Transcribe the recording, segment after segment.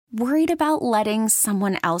Worried about letting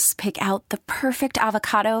someone else pick out the perfect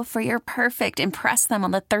avocado for your perfect impress them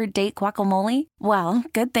on the third date guacamole? Well,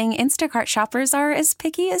 good thing Instacart shoppers are as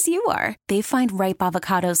picky as you are. They find ripe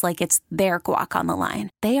avocados like it's their guac on the line.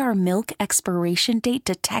 They are milk expiration date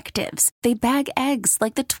detectives. They bag eggs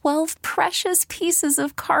like the 12 precious pieces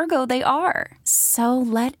of cargo they are. So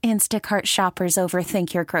let Instacart shoppers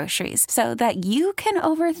overthink your groceries so that you can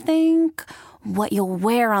overthink what you'll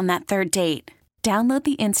wear on that third date. Download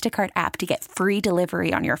the Instacart app to get free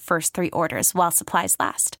delivery on your first 3 orders while supplies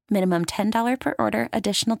last. Minimum $10 per order.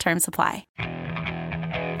 Additional terms apply.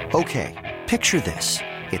 Okay, picture this.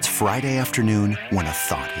 It's Friday afternoon when a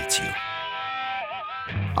thought hits you.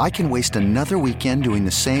 I can waste another weekend doing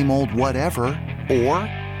the same old whatever, or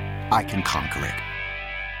I can conquer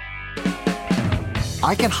it.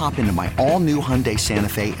 I can hop into my all-new Hyundai Santa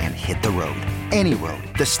Fe and hit the road. Any road.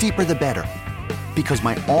 The steeper, the better. Because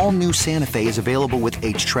my all-new Santa Fe is available with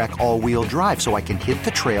H-Track all-wheel drive, so I can hit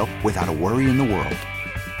the trail without a worry in the world.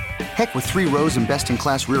 Heck, with 3 rows and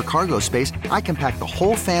best-in-class rear cargo space, I can pack the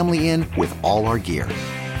whole family in with all our gear.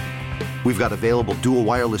 We've got available dual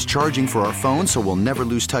wireless charging for our phones, so we'll never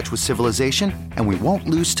lose touch with civilization, and we won't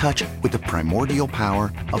lose touch with the primordial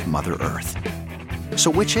power of Mother Earth.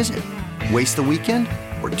 So which is it? Waste the weekend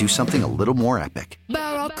or do something a little more epic?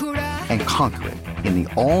 And conquer it in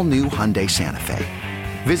the all-new Hyundai Santa Fe.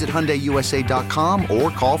 Visit HyundaiUSA.com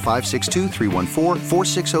or call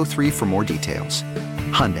 562-314-4603 for more details.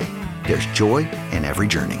 Hyundai, there's joy in every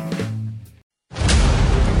journey.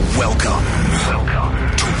 Welcome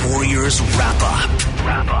to Warriors Wrap-Up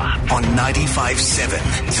on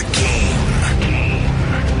 95.7 The Game.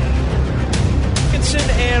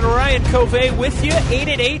 And Ryan Covey with you,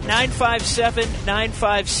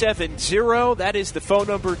 888-957-9570. That is the phone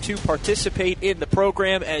number to participate in the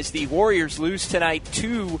program as the Warriors lose tonight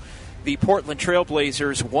to the Portland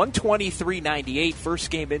Trailblazers, 123-98, first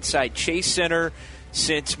game inside Chase Center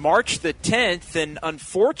since March the 10th. And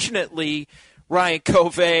unfortunately, Ryan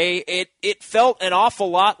Covey, it felt an awful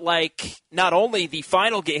lot like not only the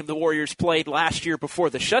final game the Warriors played last year before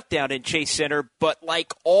the shutdown in Chase Center, but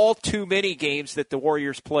like all too many games that the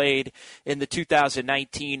Warriors played in the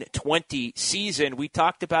 2019-20 season. We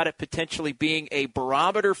talked about it potentially being a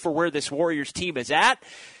barometer for where this Warriors team is at,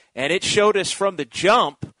 and it showed us from the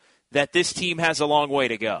jump that this team has a long way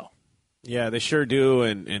to go. Yeah, they sure do.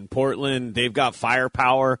 And in Portland, they've got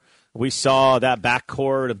firepower. We saw that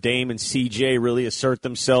backcourt of Dame and CJ really assert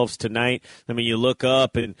themselves tonight. I mean, you look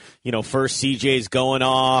up and, first CJ's going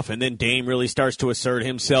off and then Dame really starts to assert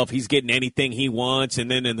himself. He's getting anything he wants. And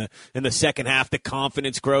then in the second half, the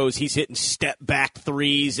confidence grows. He's hitting step back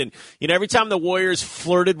threes. And, every time the Warriors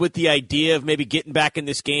flirted with the idea of maybe getting back in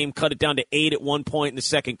this game, cut it down to 8 at one point in the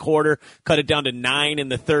second quarter, cut it down to 9 in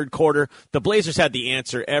the third quarter, the Blazers had the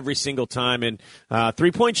answer every single time. And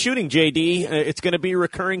 3-point shooting, JD, it's going to be a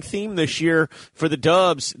recurring theme this year for the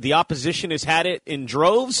Dubs. The opposition has had it in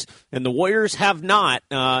droves, and the Warriors have not.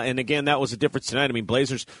 And again, that was a difference tonight. I mean,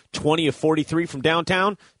 Blazers 20 of 43 from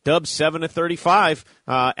downtown. Dubs 7 of 35.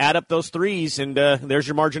 Add up those threes, and there's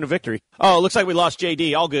your margin of victory. Oh, it looks like we lost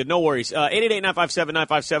JD. All good. No worries.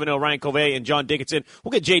 888-957-9570. Ryan Covey and John Dickinson.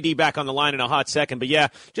 We'll get JD back on the line in a hot second. But, yeah,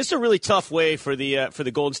 just a really tough way for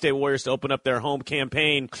the Golden State Warriors to open up their home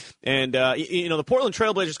campaign. And, the Portland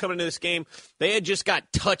Trailblazers coming into this game, they had just got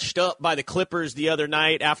touched up by the Clippers the other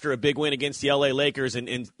night after a big win against the L.A. Lakers.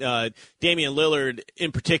 And Damian Lillard,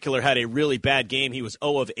 in particular, had a really bad game. He was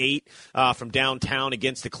 0 of 8 from downtown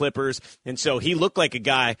against the Clippers. And so he looked like a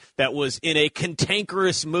guy that was in a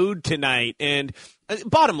cantankerous mood tonight. And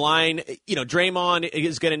bottom line, Draymond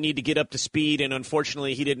is going to need to get up to speed, and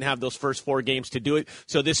unfortunately he didn't have those first 4 games to do it.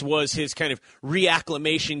 So this was his kind of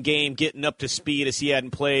reacclimation game, getting up to speed as he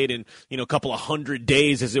hadn't played in, a couple of 100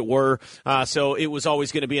 days, as it were. So it was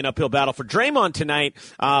always going to be an uphill battle for Draymond tonight.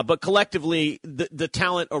 But collectively, the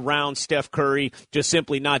talent around Steph Curry just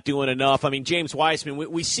simply not doing enough. I mean, James Wiseman,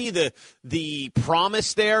 we see the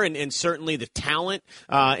promise there and certainly the talent.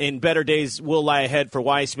 And better days will lie ahead for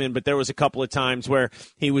Wiseman, but there was a couple of times where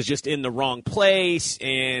he was just in the wrong place,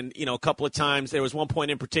 and a couple of times there was one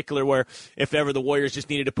point in particular where if ever the Warriors just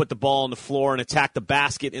needed to put the ball on the floor and attack the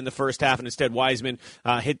basket in the first half, and instead Wiseman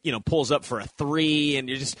pulls up for a 3, and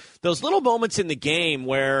you're just those little moments in the game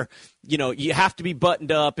where you have to be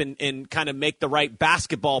buttoned up and kind of make the right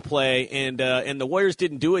basketball play, and the Warriors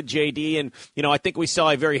didn't do it, JD. And I think we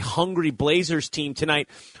saw a very hungry Blazers team tonight.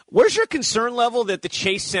 Where's your concern level that the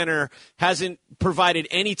Chase Center hasn't provided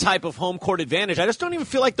any type of home court advantage? I just don't even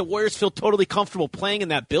feel like the Warriors feel totally comfortable playing in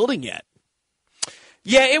that building yet.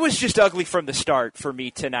 Yeah, it was just ugly from the start for me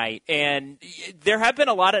tonight. And there have been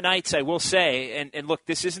a lot of nights, I will say, and look,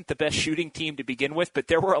 this isn't the best shooting team to begin with, but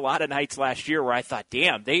there were a lot of nights last year where I thought,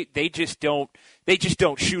 damn, they just don't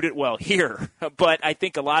shoot it well here. But I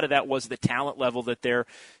think a lot of that was the talent level that they're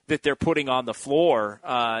putting on the floor.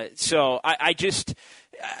 So I just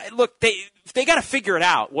look, they got to figure it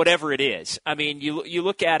out, whatever it is. I mean, you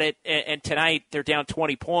look at it, and tonight they're down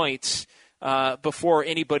 20 points. Before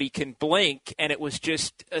anybody can blink, and it was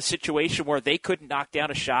just a situation where they couldn't knock down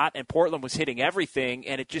a shot, and Portland was hitting everything,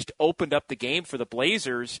 and it just opened up the game for the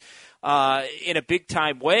Blazers in a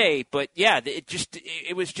big-time way. But, yeah,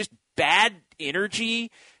 it was just bad energy,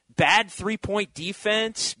 bad three-point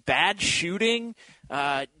defense, bad shooting.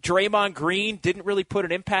 Draymond Green didn't really put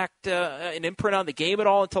an imprint on the game at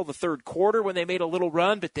all until the third quarter when they made a little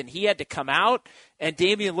run, but then he had to come out, and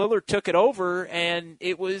Damian Lillard took it over, and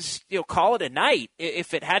it was, call it a night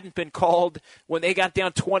if it hadn't been called when they got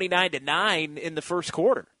down 29-9 in the first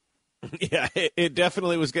quarter. Yeah, it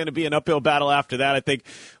definitely was going to be an uphill battle after that. I think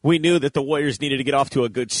we knew that the Warriors needed to get off to a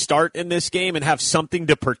good start in this game and have something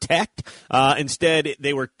to protect. Instead,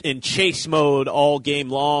 they were in chase mode all game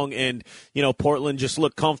long, and, Portland just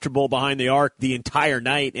looked comfortable behind the arc the entire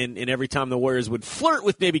night, and every time the Warriors would flirt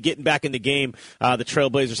with maybe getting back in the game, the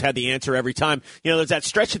Trailblazers had the answer every time. There's that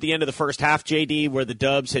stretch at the end of the first half, JD, where the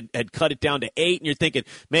Dubs had cut it down to 8, and you're thinking,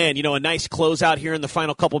 man, a nice closeout here in the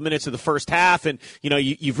final couple minutes of the first half, and,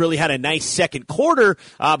 you've really had a nice second quarter,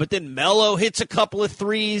 but then Melo hits a couple of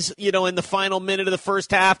threes, in the final minute of the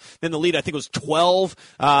first half. Then the lead, I think, was 12,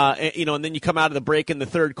 and then you come out of the break in the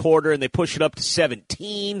third quarter and they push it up to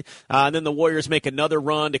 17, and then the Warriors make another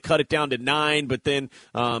run to cut it down to 9, but then,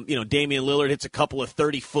 Damian Lillard hits a couple of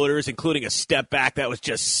 30-footers, including a step back that was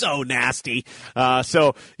just so nasty.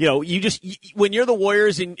 So, when you're the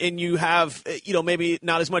Warriors and you have, maybe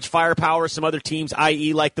not as much firepower as some other teams,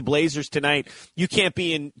 i.e. like the Blazers tonight, you can't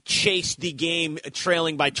be in chase the game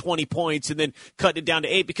trailing by 20 points and then cut it down to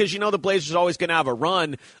 8 because the Blazers are always going to have a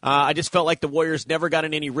run. I just felt like the Warriors never got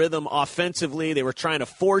in any rhythm offensively. They were trying to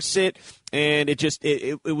force it, and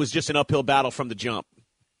it was just an uphill battle from the jump.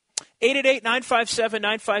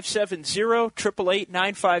 888-957-9570,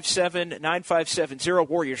 888-957-9570.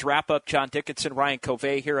 Warriors wrap-up. John Dickinson, Ryan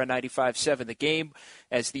Covey here on 95.7 The Game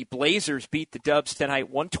as the Blazers beat the Dubs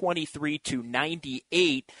tonight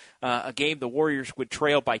 123-98, a game the Warriors would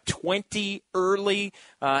trail by 20 early,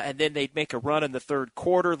 and then they'd make a run in the third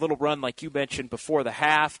quarter, little run like you mentioned before the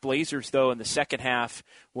half. Blazers, though, in the second half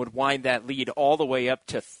would wind that lead all the way up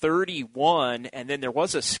to 31, and then there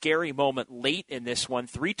was a scary moment late in this one,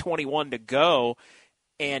 3:21 to go,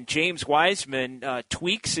 and James Wiseman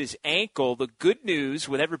tweaks his ankle. The good news,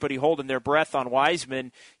 with everybody holding their breath on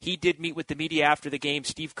Wiseman, he did meet with the media after the game.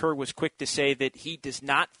 Steve Kerr was quick to say that he does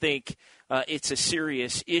not think it's a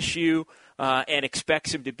serious issue and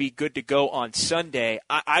expects him to be good to go on Sunday.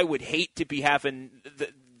 I would hate to be having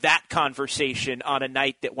that conversation on a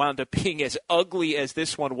night that wound up being as ugly as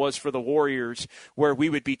this one was for the Warriors, where we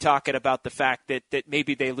would be talking about the fact that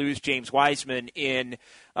maybe they lose James Wiseman in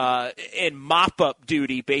mop-up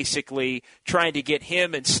duty, basically trying to get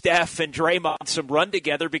him and Steph and Draymond some run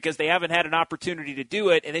together because they haven't had an opportunity to do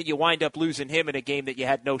it, and then you wind up losing him in a game that you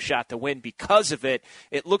had no shot to win because of it.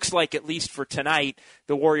 It looks like, at least for tonight,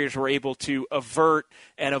 the Warriors were able to avert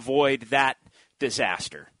and avoid that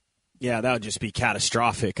disaster. Yeah, that would just be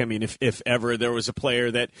catastrophic. I mean, if ever there was a player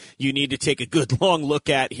that you need to take a good long look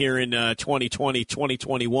at here in 2020,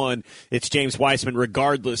 2021, it's James Wiseman,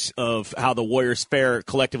 regardless of how the Warriors fare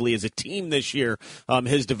collectively as a team this year.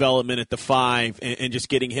 His development at the 5 and just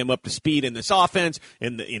getting him up to speed in this offense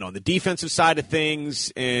and the defensive side of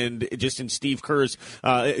things, and just in Steve Kerr's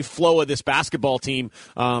flow of this basketball team,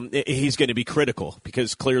 he's going to be critical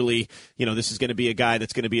because clearly, this is going to be a guy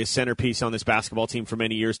that's going to be a centerpiece on this basketball team for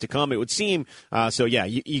many years to come, it would seem. So, yeah,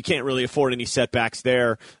 you can't really afford any setbacks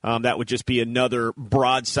there. That would just be another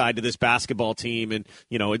broadside to this basketball team. And,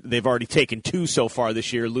 they've already taken 2 so far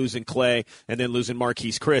this year, losing Clay and then losing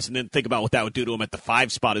Marquise Chris. And then think about what that would do to him at the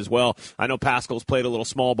 5 spot as well. I know Pascal's played a little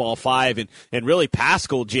small ball 5, and really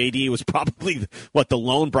Pascal, JD, was probably, the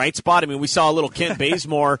lone bright spot. I mean, we saw a little Kent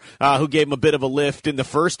Bazemore who gave him a bit of a lift in the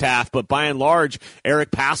first half. But by and large,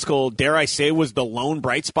 Eric Pascal, dare I say, was the lone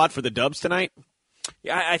bright spot for the Dubs tonight?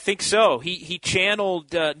 Yeah, I think so. He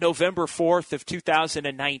channeled November 4th of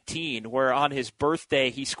 2019, where on his birthday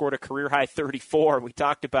he scored a career-high 34. We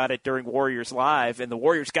talked about it during Warriors Live, and the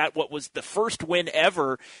Warriors got what was the first win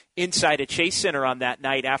ever inside a Chase Center on that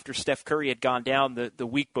night after Steph Curry had gone down the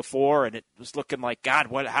week before, and it was looking like, God,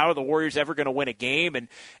 how are the Warriors ever going to win a game?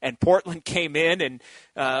 And Portland came in, and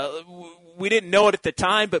we didn't know it at the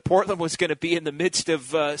time, but Portland was going to be in the midst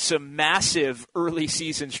of some massive early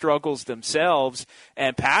season struggles themselves.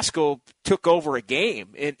 And Pascal took over a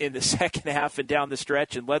game in the second half and down the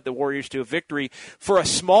stretch and led the Warriors to a victory. For a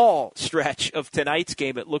small stretch of tonight's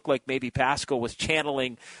game, it looked like maybe Pascal was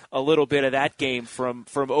channeling a little bit of that game from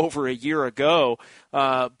over a year ago.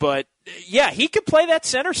 But yeah, he could play that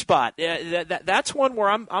center spot. That's one where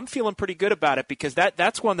I'm feeling pretty good about it, because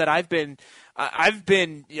that's one that I've been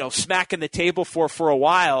smacking the table for a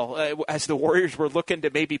while as the Warriors were looking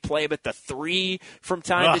to maybe play him at the 3 from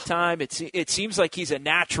time to time. It seems like he's a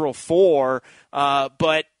natural 4,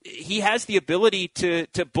 but he has the ability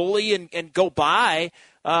to bully and go by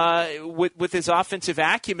with his offensive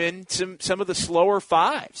acumen some of the slower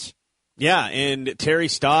 5s. Yeah, and Terry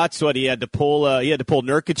Stotts, he had to pull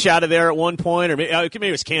Nurkic out of there at one point, or maybe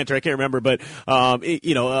it was Cantor, I can't remember, but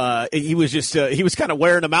he was just he was kind of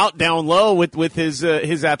wearing him out down low with his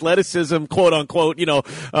athleticism, quote unquote,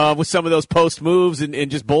 with some of those post moves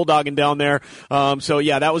and just bulldogging down there. So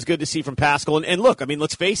yeah, that was good to see from Pascal. And look, I mean,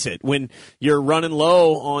 let's face it, when you're running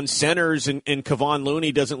low on centers and Kevon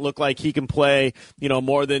Looney doesn't look like he can play,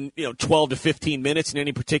 more than 12 to 15 minutes in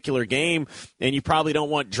any particular game, and you probably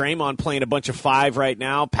don't want Draymond playing a bunch of 5 right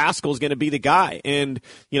now, Pascal's going to be the guy. And,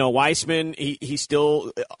 Weissman, he's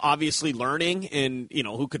still obviously learning, and,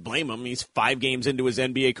 who could blame him? He's 5 games into his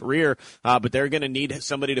NBA career, but they're going to need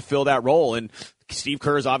somebody to fill that role. And Steve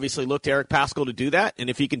Kerr has obviously looked to Eric Pascal to do that, and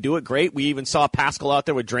if he can do it, great. We even saw Pascal out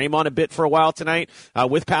there with Draymond a bit for a while tonight,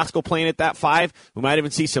 with Pascal playing at that 5. We might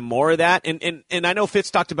even see some more of that. And I know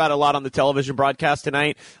Fitz talked about it a lot on the television broadcast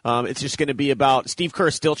tonight. It's just going to be about Steve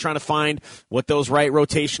Kerr still trying to find what those right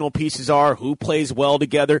rotational pieces are, who plays well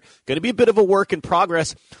together. Going to be a bit of a work in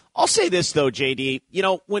progress. I'll say this, though, JD.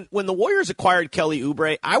 When the Warriors acquired Kelly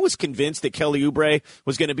Oubre, I was convinced that Kelly Oubre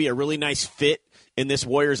was going to be a really nice fit in this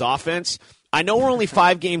Warriors offense. I know we're only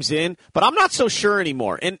 5 games in, but I'm not so sure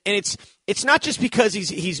anymore. And it's not just because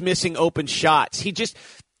he's missing open shots. He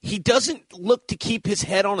doesn't look to keep his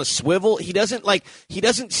head on a swivel. He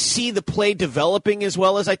doesn't see the play developing as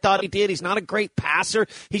well as I thought he did. He's not a great passer.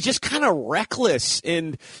 He's just kind of reckless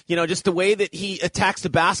in, just the way that he attacks the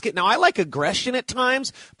basket. Now, I like aggression at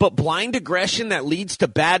times, but blind aggression that leads to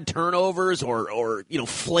bad turnovers or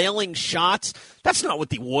flailing shots, that's not what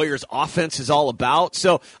the Warriors offense is all about.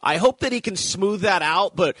 So I hope that he can smooth that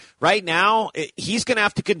out, but right now he's going to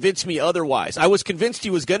have to convince me otherwise. I was convinced he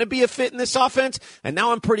was going to be a fit in this offense, and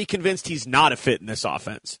now I'm pretty convinced he's not a fit in this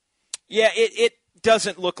offense. Yeah, it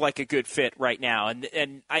doesn't look like a good fit right now,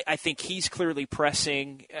 and I think he's clearly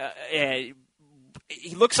pressing.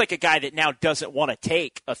 He looks like a guy that now doesn't want to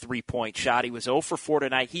take a 3-point shot. He was 0 for 4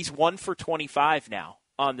 tonight. He's 1 for 25 now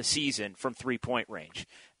on the season from 3-point range.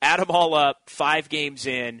 Add them all up, 5 games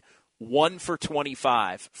in, 1 for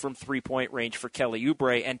 25 from 3-point range for Kelly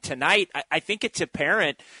Oubre. And tonight, I think it's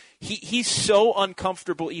apparent he's so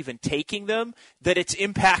uncomfortable even taking them that it's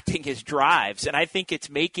impacting his drives. And I think it's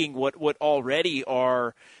making what already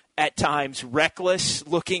are at times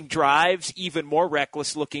reckless-looking drives even more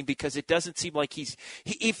reckless-looking, because it doesn't seem like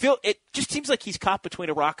it just seems like he's caught between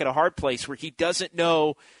a rock and a hard place where he doesn't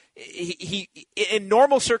know. He in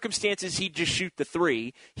normal circumstances, he'd just shoot the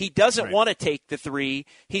 3. He doesn't want to take the 3.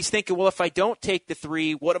 He's thinking, well, if I don't take the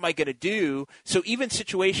 3, what am I going to do? So even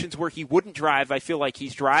situations where he wouldn't drive, I feel like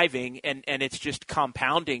he's driving, and it's just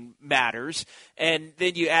compounding matters. And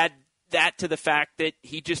then you add that to the fact that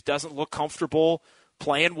he just doesn't look comfortable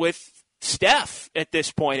playing with Steph at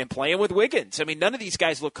this point and playing with Wiggins. I mean, none of these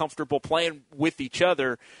guys look comfortable playing with each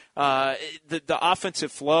other. The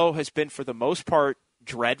offensive flow has been, for the most part,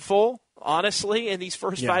 dreadful, honestly, in these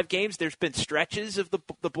first 5 games. There's been stretches of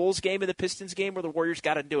the Bulls game and the Pistons game where the Warriors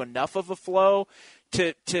got to do enough of a flow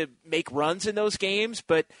to make runs in those games.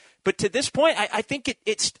 But to this point, I think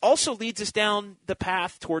it also leads us down the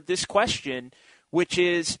path toward this question, which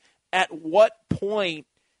is, at what point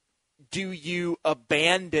do you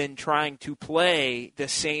abandon trying to play the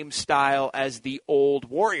same style as the old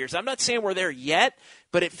Warriors? I'm not saying we're there yet,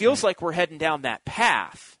 but it feels like we're heading down that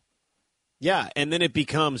path. Yeah, and then it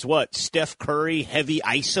becomes Steph Curry heavy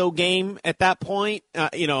ISO game at that point,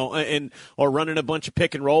 or running a bunch of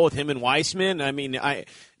pick and roll with him and Weissman. I mean,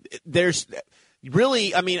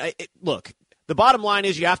 look, the bottom line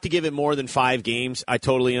is you have to give it more than 5 games. I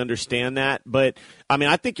totally understand that. But, I mean,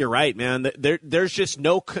 I think you're right, man. There's just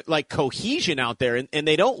no, cohesion out there, and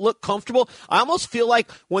they don't look comfortable. I almost feel like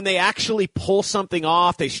when they actually pull something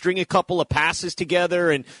off, they string a couple of passes together,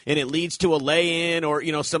 and it leads to a lay-in, or,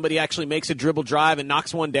 somebody actually makes a dribble drive and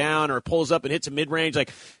knocks one down, or pulls up and hits a mid-range.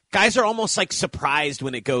 Like, guys are almost like surprised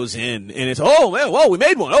when it goes in, and it's, oh man, whoa, we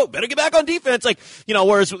made one. Oh, better get back on defense. Like,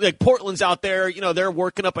 whereas like Portland's out there, they're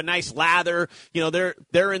working up a nice lather.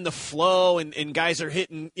 They're in the flow, and guys are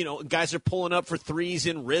hitting, guys are pulling up for threes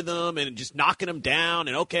in rhythm and just knocking them down.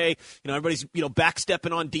 And okay, everybody's,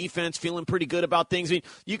 backstepping on defense, feeling pretty good about things. I mean,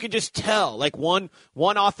 you can just tell, like one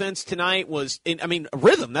offense tonight was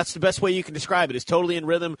rhythm. That's the best way you can describe it. It's totally in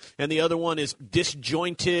rhythm. And the other one is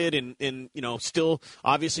disjointed and still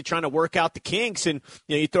obviously trying to work out the kinks, and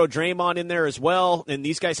you throw Draymond in there as well, and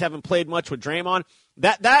these guys haven't played much with Draymond.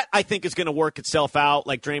 That I think is going to work itself out,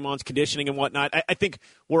 like Draymond's conditioning and whatnot. I think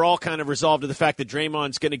we're all kind of resolved to the fact that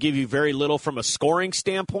Draymond's going to give you very little from a scoring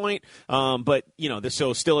standpoint, but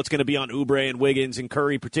so still it's going to be on Oubre and Wiggins and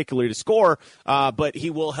Curry particularly to score, but he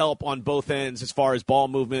will help on both ends as far as ball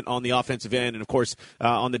movement on the offensive end and, of course,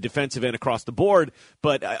 on the defensive end across the board.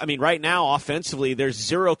 But, right now, offensively, there's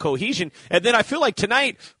zero cohesion. And then I feel like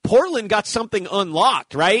tonight, Portland got something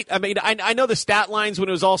unlocked, right? I know the stat lines when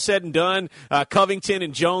it was all said and done, Covington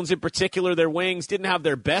and Jones in particular, their wings didn't have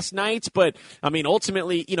their best nights, but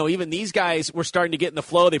ultimately, even these guys were starting to get in the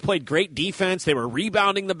flow. They played great defense. They were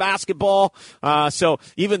rebounding the basketball. So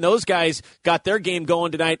even those guys got their game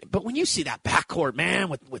going tonight. But when you see that backcourt, man,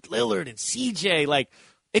 with Lillard and CJ, like,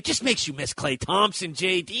 it just makes you miss Klay Thompson,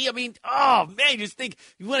 JD. Oh man, you just think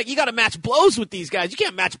you got to match blows with these guys. You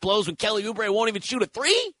can't match blows when Kelly Oubre won't even shoot a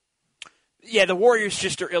three. Yeah, the Warriors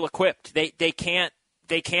just are ill-equipped. They can't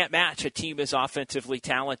match a team as offensively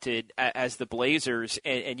talented as the Blazers.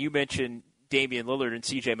 And you mentioned Damian Lillard and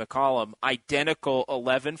C.J. McCollum, identical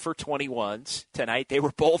 11 for 21s tonight. They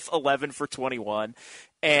were both 11 for 21.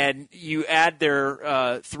 And you add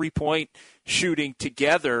their three-point shooting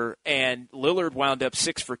together, and Lillard wound up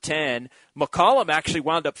 6 for 10. McCollum actually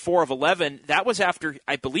wound up 4 of 11. That was after,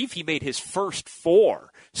 I believe, he made his first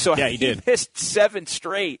 4. So yeah, he did. Missed 7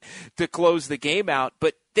 straight to close the game out.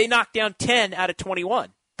 But they knocked down 10 out of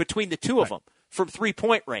 21 between the two of them from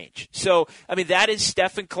three-point range. So, that is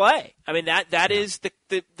Steph and Klay. That is the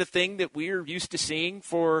thing that we're used to seeing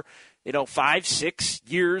for 5-6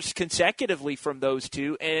 years consecutively from those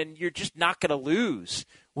two, and you're just not going to lose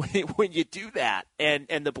when you do that.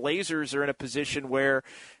 And the Blazers are in a position where,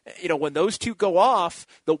 when those two go off,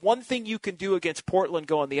 the one thing you can do against Portland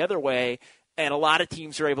going the other way, and a lot of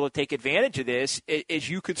teams are able to take advantage of this, is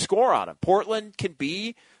you could score on them. Portland can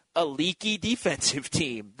be a leaky defensive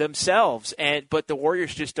team themselves, but the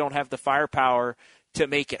Warriors just don't have the firepower to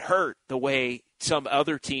make it hurt the way some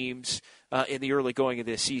other teams in the early going of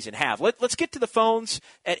this season have. Let's get to the phones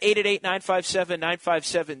at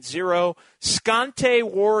 888-957-9570. Scante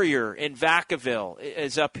Warrior in Vacaville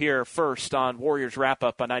is up here first on Warriors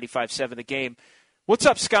Wrap-Up on 95.7 The Game. What's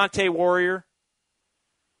up, Scante Warrior?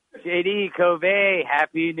 JD, Covey,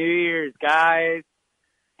 Happy New Year's, guys.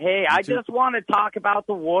 Hey, I just want to talk about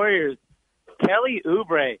the Warriors. Kelly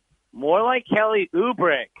Oubre, more like Kelly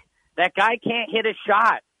Oubre. That guy can't hit a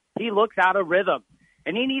shot. He looks out of rhythm,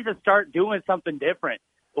 and he needs to start doing something different.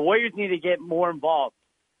 The Warriors need to get more involved.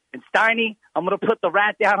 And Steiny, I'm going to put the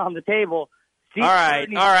rat down on the table. All right.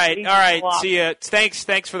 See ya.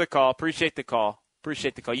 Thanks for the call. Appreciate the call.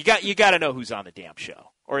 You got to know who's on the damn show.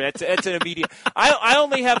 Or that's an immediate. I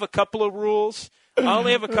only have a couple of rules.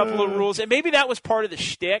 And maybe that was part of the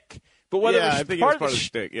shtick. But whether I think it was part of the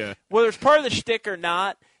shtick, yeah. Whether it's part of the shtick or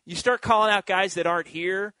not, you start calling out guys that aren't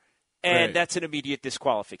here, and that's an immediate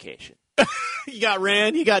disqualification. You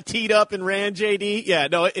got teed up and ran, JD. Yeah,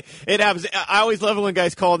 no, it happens. I always love it when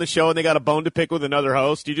guys call on the show and they got a bone to pick with another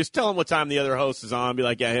host. You just tell them what time the other host is on. Be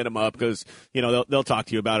like, yeah, hit them up because, they'll talk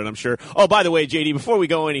to you about it, I'm sure. Oh, by the way, JD, before we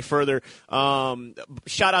go any further,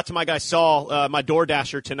 shout out to my guy Saul, my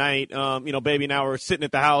DoorDasher tonight. Baby and I were sitting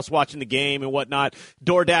at the house watching the game and whatnot.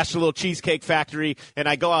 DoorDash a little Cheesecake Factory, and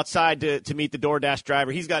I go outside to meet the DoorDash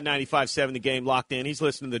driver. He's got 95.7 The Game locked in. He's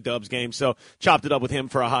listening to the Dubs game, so chopped it up with him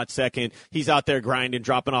for a hot second. He's out there grinding,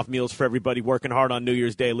 dropping off meals for everybody, working hard on New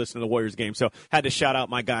Year's Day, listening to the Warriors game. So had to shout out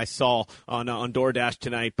my guy Saul on DoorDash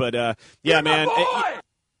tonight. But yeah, man.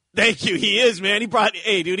 Thank you. He is, man. He brought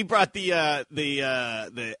the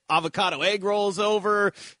avocado egg rolls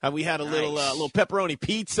over. We had a little pepperoni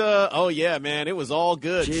pizza. Oh yeah, man. It was all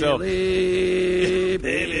good. Chili,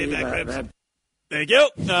 Thank you.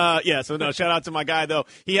 Shout out to my guy, though.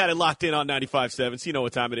 He had it locked in on 95.7, so you know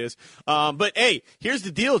what time it is. But, hey, here's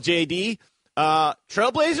the deal, JD.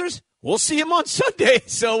 Trailblazers, we'll see him on Sunday,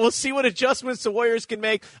 so we'll see what adjustments the Warriors can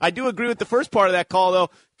make. I do agree with the first part of that call, though.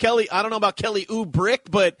 Kelly, I don't know about Kelly Oubre,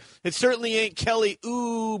 but it certainly ain't Kelly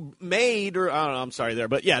Oubre, or I don't know, I'm sorry there.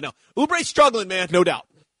 But, yeah, no, Oubre's struggling, man, no doubt.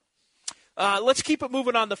 Let's keep it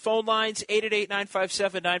moving on the phone lines,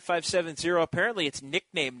 888-957-9570. Apparently it's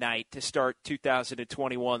nickname night to start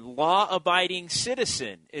 2021. Law-abiding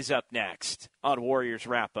citizen is up next on Warriors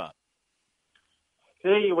Wrap-Up.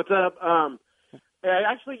 Hey, what's up?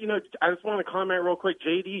 Actually, I just want to comment real quick.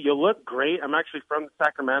 JD, you look great. I'm actually from the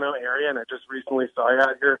Sacramento area, and I just recently saw you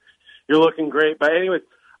out here. You're looking great. But anyways,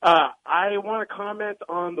 I want to comment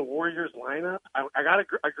on the Warriors lineup. I got to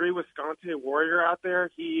agree with Scante Warrior out there.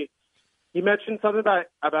 He mentioned something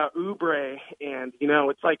about Oubre, and,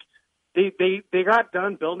 it's like they got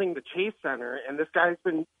done building the Chase Center, and this guy's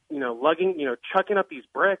been, chucking up these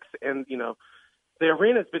bricks, and, the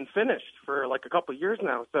arena's been finished for, like, a couple of years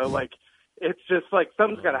now. So, like, it's just, like,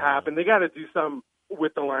 something's got to happen. They got to do something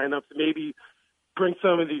with the lineups, maybe bring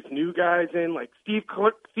some of these new guys in, like Steve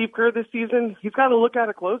Kerr this season. He's got to look at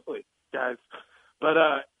it closely, guys. But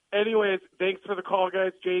anyways, thanks for the call,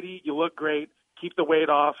 guys. JD, you look great. Keep the weight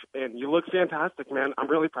off, and you look fantastic, man. I'm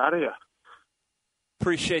really proud of you.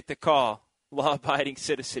 Appreciate the call. Law-abiding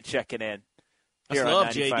citizen checking in here on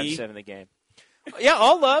 95.7 The Game. Yeah,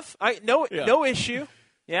 all love. No issue.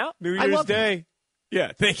 Yeah. New Year's Day.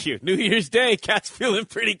 Yeah, thank you. New Year's Day. Cat's feeling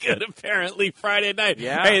pretty good, apparently, Friday night.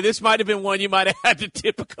 Yeah. Hey, this might have been one you might have had to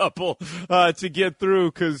tip a couple to get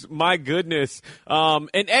through, because, my goodness. And,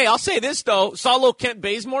 hey, I'll say this, though. Saw a little Kent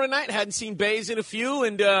Bazemore tonight. Hadn't seen Baze in a few,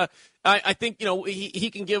 and I think, he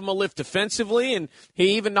can give him a lift defensively, and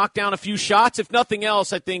he even knocked down a few shots. If nothing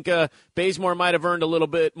else, I think Bazemore might have earned a little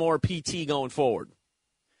bit more PT going forward.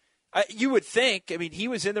 You would think. I mean, he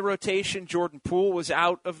was in the rotation. Jordan Poole was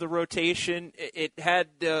out of the rotation. It had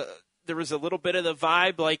there was a little bit of the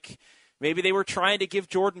vibe like maybe they were trying to give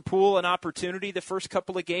Jordan Poole an opportunity the first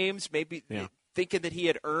couple of games, maybe thinking that he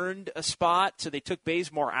had earned a spot, so they took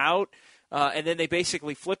Bazemore out. And then they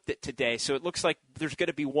basically flipped it today. So it looks like there's going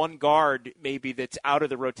to be one guard maybe that's out of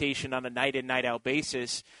the rotation on a night-in, night-out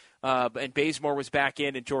basis. And Bazemore was back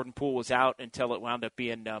in and Jordan Poole was out until it wound up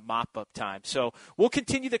being mop-up time. So we'll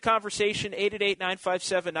continue the conversation,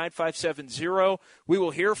 888-957-9570. We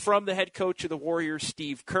will hear from the head coach of the Warriors,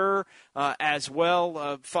 Steve Kerr, as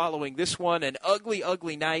well following this one. An ugly,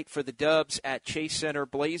 ugly night for the Dubs at Chase Center.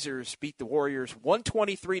 Blazers beat the Warriors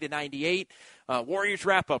 123-98. Warriors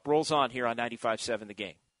wrap-up rolls on here on 95.7 The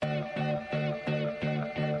Game.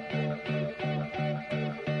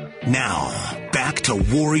 Now, back to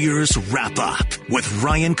Warriors Wrap-Up with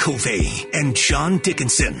Ryan Covey and John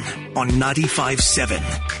Dickinson on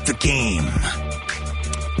 95.7 The Game.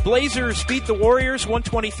 Blazers beat the Warriors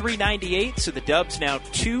 123-98, so the Dubs now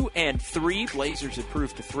 2-3. Blazers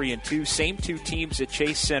improved to 3-2. Same two teams at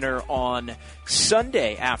Chase Center on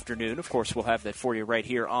Sunday afternoon. Of course, we'll have that for you right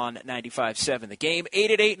here on 95.7 The Game.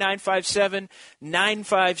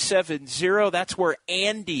 888-957-9570. That's where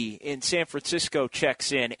Andy in San Francisco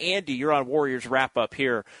checks in. Andy, you're on Warriors Wrap-Up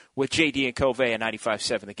here with JD and Covey on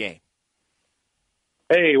 95.7 The Game.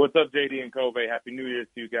 Hey, what's up, JD and Covey? Happy New Year to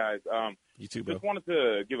you guys. You too, bro. Just wanted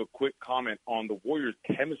to give a quick comment on the Warriors'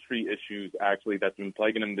 chemistry issues, actually, that's been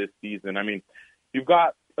plaguing them this season. I mean, you've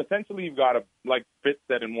got like Fitz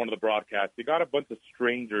said in one of the broadcasts, you got a bunch of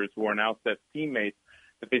strangers who are now set teammates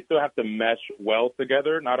that they still have to mesh well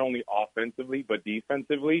together, not only offensively but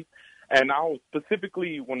defensively. And now,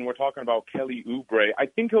 specifically when we're talking about Kelly Oubre, I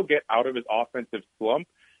think he'll get out of his offensive slump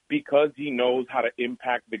because he knows how to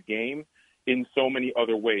impact the game in so many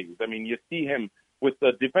other ways. I mean, you see him with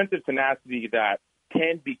the defensive tenacity that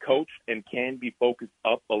can be coached and can be focused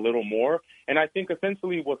up a little more. And I think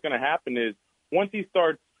essentially what's going to happen is once he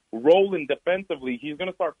starts rolling defensively, he's going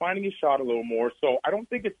to start finding his shot a little more. So I don't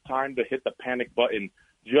think it's time to hit the panic button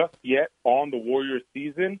just yet on the Warriors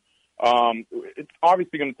season. It's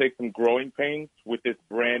obviously going to take some growing pains with this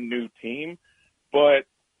brand new team. But,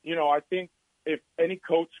 I think if any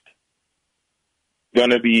coach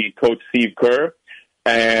going to be Coach Steve Kerr.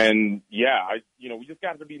 And, we just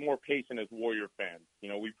got to be more patient as Warrior fans.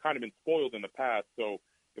 We've kind of been spoiled in the past. So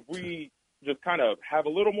if we just kind of have a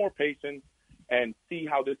little more patience and see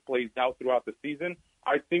how this plays out throughout the season,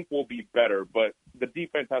 I think we'll be better. But the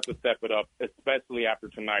defense has to step it up, especially after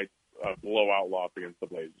tonight's blowout loss against the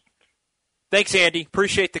Blazers. Thanks, Andy.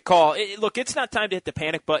 Appreciate the call. Look, it's not time to hit the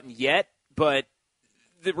panic button yet, but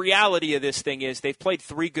the reality of this thing is they've played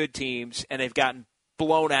three good teams, and they've gotten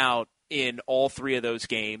blown out in all three of those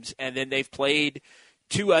games. And then they've played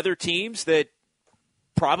two other teams that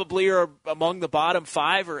probably are among the bottom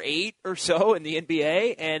 5 or 8 or so in the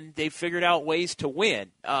NBA, and they've figured out ways to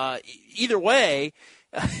win. Either way,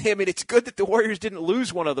 I mean, it's good that the Warriors didn't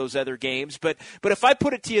lose one of those other games, but if I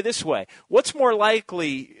put it to you this way, what's more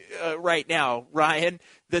likely right now, Ryan,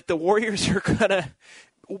 that the Warriors are going to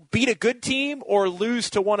beat a good team or lose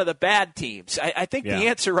to one of the bad teams? I think the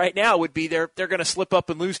answer right now would be they're going to slip up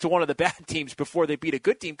and lose to one of the bad teams before they beat a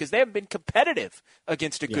good team because they haven't been competitive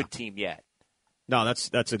against a good team yet. No,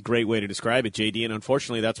 that's a great way to describe it, JD, and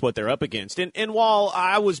unfortunately that's what they're up against. And while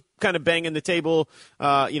I was kind of banging the table,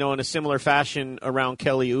 in a similar fashion around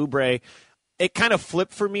Kelly Oubre, it kind of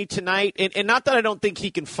flipped for me tonight. And not that I don't think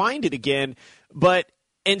he can find it again, but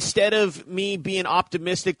instead of me being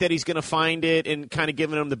optimistic that he's going to find it and kind of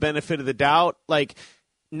giving him the benefit of the doubt, like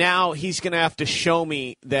now he's going to have to show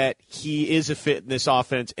me that he is a fit in this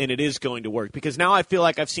offense and it is going to work. Because now I feel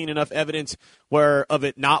like I've seen enough evidence of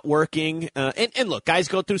it not working. And look, guys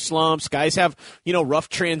go through slumps. Guys have, rough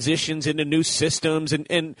transitions into new systems.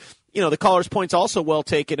 And the caller's point's also well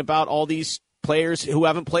taken about all these players who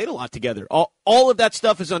haven't played a lot together. All of that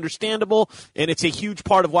stuff is understandable, and it's a huge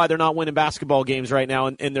part of why they're not winning basketball games right now,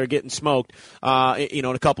 and they're getting smoked, in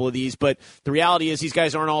a couple of these. But the reality is these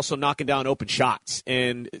guys aren't also knocking down open shots.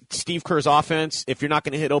 And Steve Kerr's offense, if you're not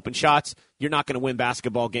going to hit open shots, you're not going to win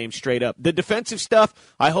basketball games straight up. The defensive stuff,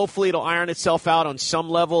 hopefully it'll iron itself out on some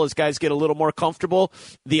level as guys get a little more comfortable.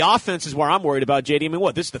 The offense is where I'm worried about, JD. I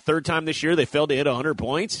mean, this is the third time this year they failed to hit 100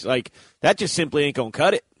 points? Like, that just simply ain't going to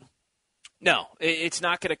cut it. No, it's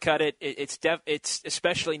not going to cut it. It's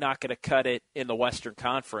especially not going to cut it in the Western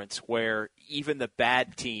Conference, where even the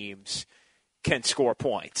bad teams can score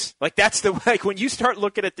points. Like when you start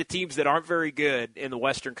looking at the teams that aren't very good in the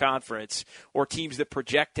Western Conference, or teams that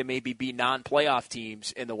project to maybe be non-playoff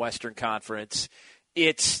teams in the Western Conference,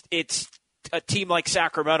 it's a team like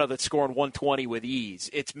Sacramento that's scoring 120 with ease.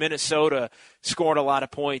 It's Minnesota scoring a lot of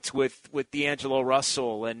points with D'Angelo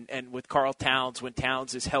Russell and with Karl Towns when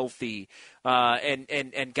Towns is healthy,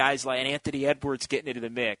 and guys like Anthony Edwards getting into the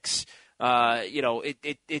mix.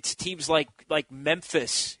 It's teams like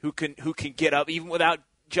Memphis who can get up even without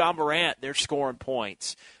Ja Morant. They're scoring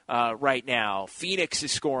points right now. Phoenix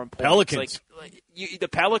is scoring points. Pelicans. The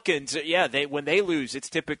Pelicans, when they lose, it's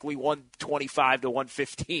typically 125 to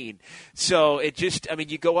 115. So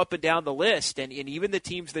you go up and down the list, and even the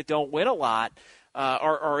teams that don't win a lot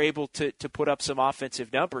are able to put up some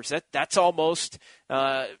offensive numbers. That's almost,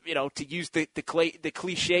 to use the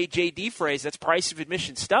cliche JD phrase, that's price of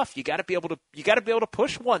admission stuff. You got to be able to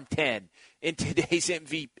push 110 in today's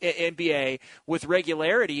NBA with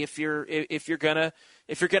regularity if you're gonna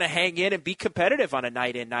hang in and be competitive on a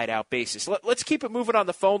night in, night out basis. Let's keep it moving on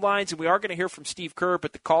the phone lines, and we are going to hear from Steve Kerr,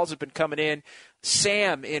 but the calls have been coming in.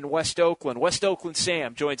 Sam in West Oakland.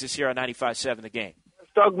 Sam joins us here on 95.7 The Game.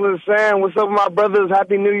 West Oakland Sam, what's up, my brothers?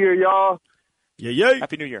 Happy New Year, y'all. Yeah.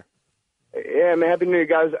 Happy New Year. Yeah, man, Happy New Year,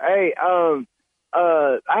 guys. Hey, I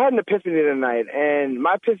had an epiphany tonight, and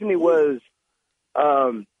my epiphany was,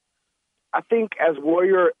 I think as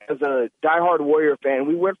a diehard Warrior fan,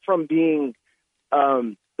 we went from being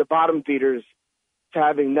the bottom feeders to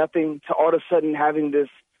having nothing, to all of a sudden having this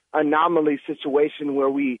anomaly situation where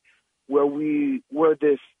we were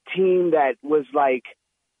this team that was like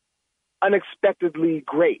unexpectedly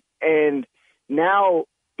great, and now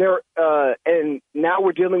we're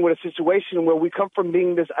dealing with a situation where we come from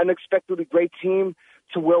being this unexpectedly great team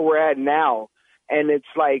to where we're at now, and it's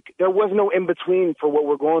like there was no in between for what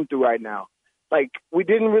we're going through right now. Like, we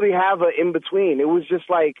didn't really have an in between. It was just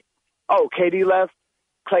like, oh, KD left,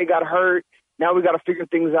 Clay got hurt. Now we got to figure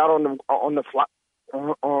things out on the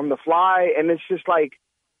fly, and it's just like,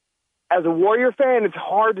 as a Warrior fan, it's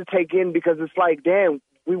hard to take in because it's like, damn,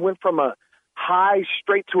 we went from a high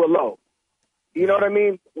straight to a low. You know what I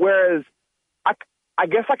mean? Whereas I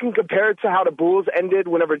guess I can compare it to how the Bulls ended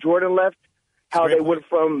whenever Jordan left, how they went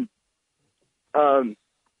from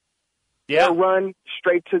their run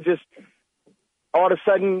straight to just all of a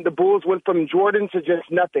sudden the Bulls went from Jordan to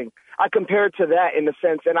just nothing. I compare it to that in a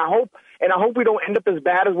sense, and I hope we don't end up as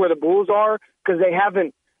bad as where the Bulls are, because they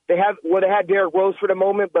had Derrick Rose for the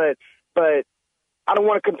moment, but I don't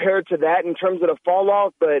want to compare it to that in terms of the fall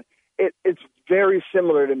off, but it's very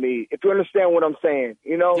similar to me, if you understand what I'm saying,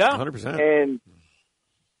 you know? Yeah, 100%.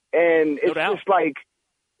 And it's just like,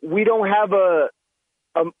 we don't have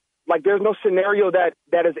there's no scenario that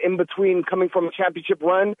is in between coming from a championship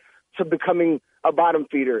run to becoming a bottom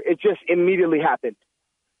feeder. It just immediately happened.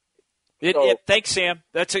 Thanks, Sam.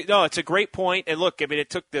 It's a great point. And look, I mean, it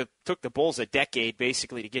took the Bulls a decade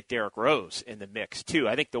basically to get Derrick Rose in the mix too.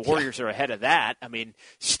 I think the Warriors are ahead of that. I mean,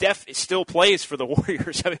 Steph still plays for the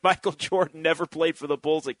Warriors. I mean, Michael Jordan never played for the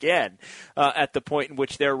Bulls again at the point in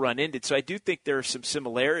which their run ended. So I do think there are some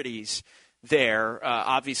similarities there,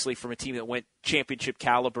 obviously from a team that went championship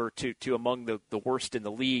caliber to among the worst in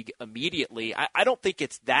the league immediately. I don't think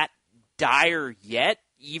it's that dire yet,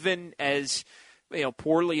 even as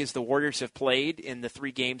poorly as the Warriors have played in the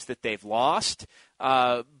 3 games that they've lost.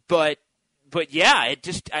 But yeah,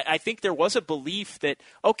 I think there was a belief that,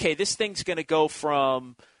 okay, this thing's going to go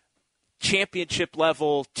from championship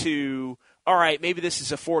level to, all right, maybe this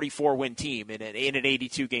is a 44-win team in an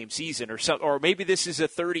 82-game season, or maybe this is a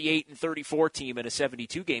 38-34 team in a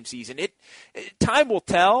 72-game season. Time will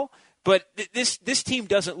tell, but this team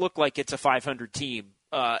doesn't look like it's a 500 team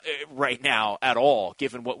right now at all,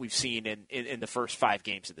 given what we've seen in the first 5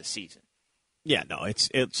 games of the season. Yeah, no,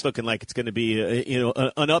 it's looking like it's going to be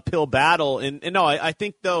an uphill battle, and no, I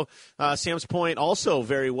think though Sam's point also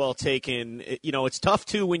very well taken. It's tough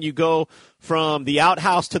too when you go from the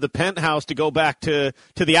outhouse to the penthouse to go back to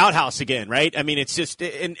the outhouse again, right? I mean, it's just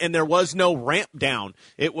and there was no ramp down.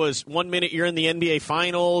 It was 1 minute you're in the NBA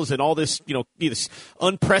Finals and all this this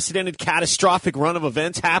unprecedented catastrophic run of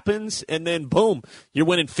events happens, and then boom, you're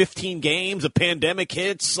winning 15 games. A pandemic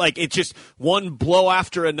hits, like it's just one blow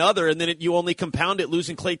after another, and then you only compound it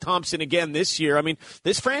losing Klay Thompson again this year. I mean,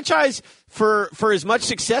 this franchise, for as much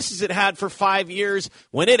success as it had for 5 years,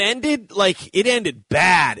 when it ended, it ended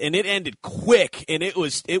bad and it ended quick, and it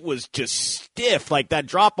was just stiff, like that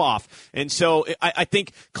drop off. And so I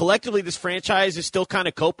think collectively this franchise is still kind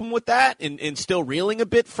of coping with that and still reeling a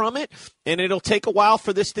bit from it. And it'll take a while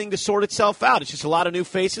for this thing to sort itself out. It's just a lot of new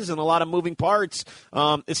faces and a lot of moving parts.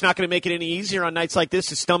 It's not going to make it any easier on nights like this.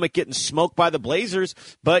 His stomach getting smoked by the Blazers.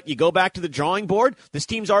 But you go back to the drawing board. This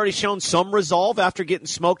team's already shown some resolve after getting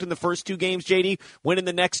smoked in the first 2 games, JD, winning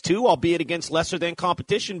the next 2, albeit against lesser than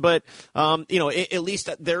competition. But, at least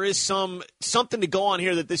there is something to go on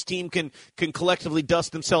here that this team can collectively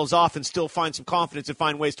dust themselves off and still find some confidence and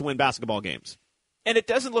find ways to win basketball games. And it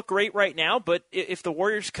doesn't look great right now, but if the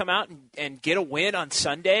Warriors come out and get a win on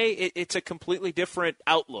Sunday, it's a completely different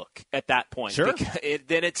outlook at that point. Sure.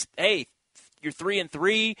 Then it's, hey, you're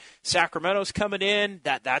 3-3. Sacramento's coming in.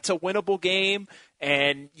 That's a winnable game,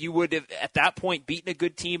 and you would have at that point beaten a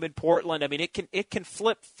good team in Portland. I mean, it can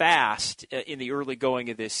flip fast in the early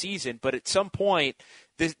going of this season, but at some point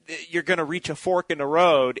you're going to reach a fork in the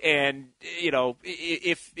road, and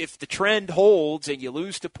if the trend holds and you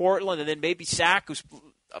lose to Portland, and then maybe Sac, who's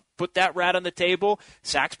put that rat on the table.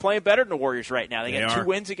 Sac's playing better than the Warriors right now. They got 2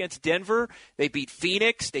 wins against Denver. They beat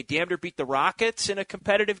Phoenix. They damn near beat the Rockets in a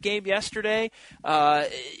competitive game yesterday.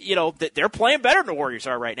 They're playing better than the Warriors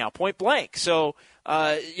are right now, point blank. So,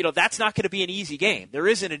 that's not going to be an easy game. There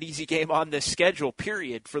isn't an easy game on this schedule,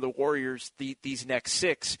 period, for the Warriors these next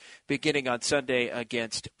 6, beginning on Sunday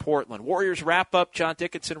against Portland. Warriors wrap up. John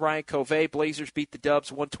Dickinson, Ryan Covey. Blazers beat the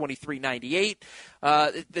Dubs 123-98.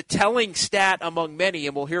 The telling stat among many,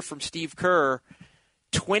 and we'll hear from Steve Kerr,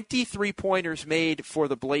 23-pointers made for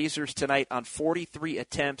the Blazers tonight on 43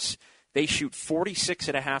 attempts. They shoot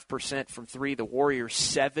 46.5% from 3. The Warriors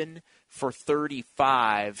 7 for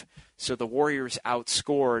 35. So the Warriors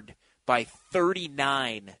outscored by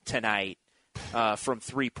 39 tonight from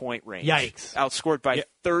 3-point range. Yikes. Outscored by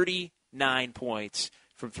 39 points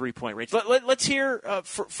from 3-point range. Let's hear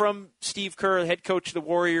from Steve Kerr, head coach of the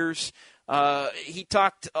Warriors. He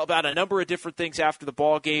talked about a number of different things after the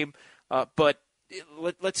ball game, but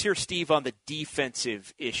let's hear Steve on the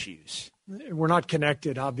defensive issues. We're not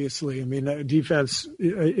connected, obviously. I mean, defense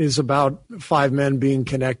is about 5 men being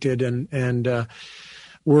connected, and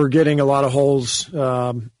we're getting a lot of holes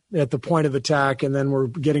at the point of attack, and then we're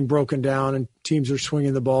getting broken down, and teams are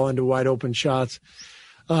swinging the ball into wide open shots.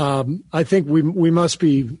 I think we must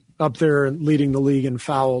be up there and leading the league in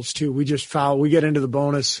fouls too. We just foul. We get into the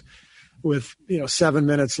bonus with 7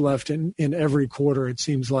 minutes left in every quarter. It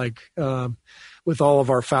seems like with all of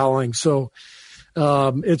our fouling. So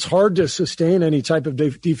it's hard to sustain any type of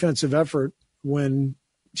defensive effort when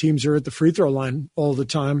teams are at the free throw line all the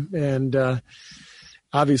time, and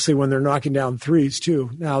obviously when they're knocking down threes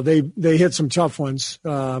too. Now they hit some tough ones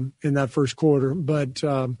in that first quarter, but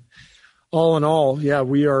all in all,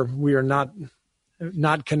 we are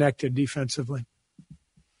not connected defensively.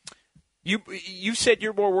 You said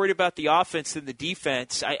you're more worried about the offense than the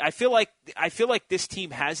defense. I feel like this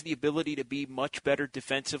team has the ability to be much better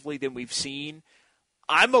defensively than we've seen.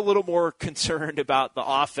 I'm a little more concerned about the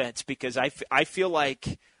offense because I feel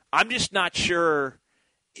like I'm just not sure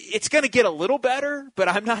it's going to get a little better, but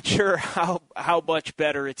I'm not sure how much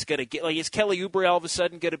better it's going to get. Like, is Kelly Oubre all of a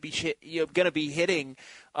sudden going to be hitting?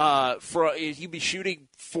 He'd be shooting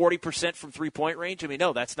 40% from 3-point range. I mean,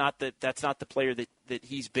 no, that's not the player that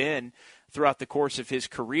he's been throughout the course of his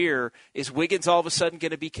career. Is Wiggins all of a sudden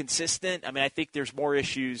going to be consistent? I mean, I think there's more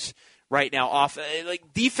issues right now. Off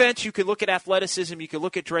like defense, you can look at athleticism, you can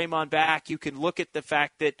look at Draymond back, you can look at the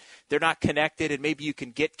fact that they're not connected, and maybe you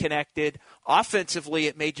can get connected. Offensively,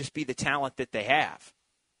 it may just be the talent that they have.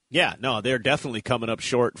 Yeah, no, they're definitely coming up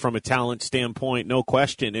short from a talent standpoint, no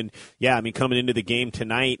question. And, yeah, I mean, coming into the game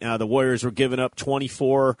tonight, the Warriors were giving up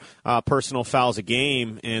 24 personal fouls a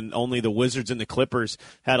game, and only the Wizards and the Clippers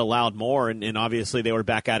had allowed more. And obviously they were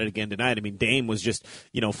back at it again tonight. I mean, Dame was just,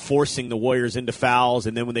 forcing the Warriors into fouls.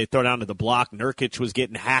 And then when they throw down to the block, Nurkic was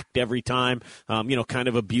getting hacked every time, kind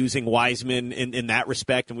of abusing Wiseman in that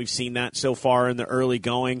respect. And we've seen that so far in the early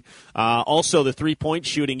going. Also, the three-point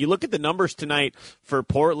shooting. You look at the numbers tonight for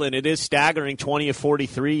Portland. It is staggering, 20 of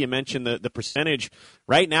 43. You mentioned the percentage.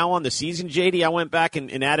 Right now on the season, JD, I went back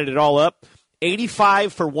and added it all up.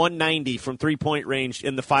 85 for 190 from three-point range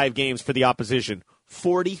in the 5 games for the opposition.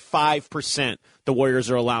 45% the Warriors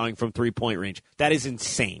are allowing from three-point range. That is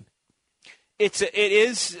insane. It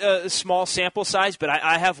is a small sample size, but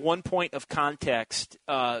I have 1 point of context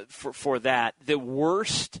for that. The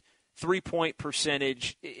worst three-point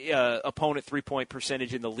percentage, opponent three-point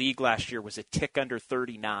percentage in the league last year was a tick under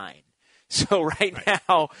 39. So right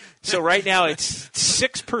now it's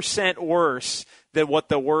 6% worse than what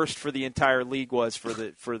the worst for the entire league was for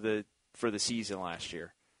the season last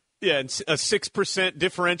year. Yeah, and a 6%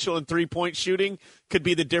 differential in three-point shooting could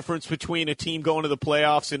be the difference between a team going to the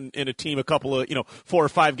playoffs and a team a couple of 4 or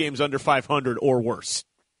 5 games under 500 or worse.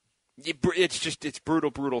 It's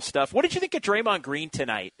brutal stuff. What did you think of Draymond Green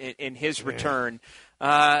tonight in his return?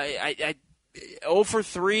 0 for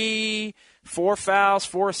 3, 4 fouls,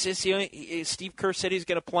 4 assists. Steve Kerr said he's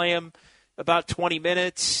going to play him about 20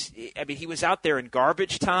 minutes. I mean, he was out there in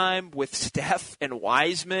garbage time with Steph and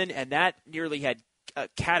Wiseman, and that nearly had a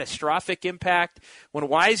catastrophic impact. When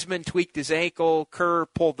Wiseman tweaked his ankle, Kerr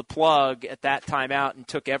pulled the plug at that timeout and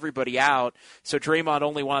took everybody out. So Draymond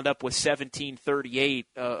only wound up with 17:38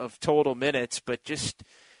 of total minutes, but just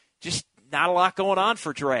not a lot going on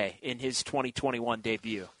for Dre in his 2021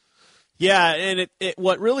 debut. Yeah, and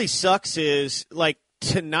what really sucks is, like,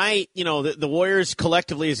 tonight, the Warriors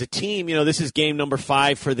collectively as a team, this is game number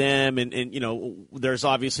 5 for them, and there's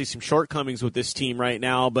obviously some shortcomings with this team right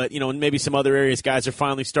now, but, and maybe some other areas guys are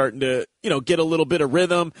finally starting to, get a little bit of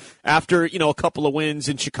rhythm after, a couple of wins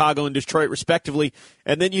in Chicago and Detroit respectively,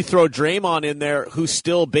 and then you throw Draymond in there, who's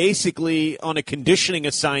still basically on a conditioning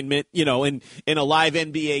assignment, in a live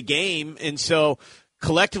NBA game, and so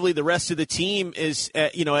collectively, the rest of the team is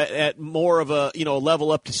at more of a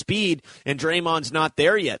level up to speed, and Draymond's not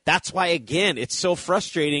there yet. That's why, again, it's so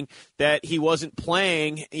frustrating that he wasn't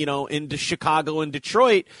playing, into Chicago and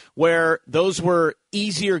Detroit, where those were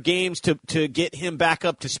easier games to get him back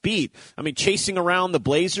up to speed. I mean, chasing around the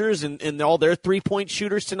Blazers and all their three-point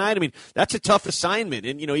shooters tonight, I mean, that's a tough assignment.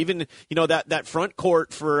 And, even, that front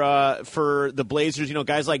court for the Blazers,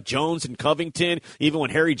 guys like Jones and Covington, even when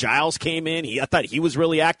Harry Giles came in, I thought he was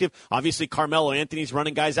really active. Obviously, Carmelo Anthony's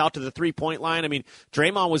running guys out to the three-point line. I mean,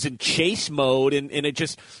 Draymond was in chase mode, and it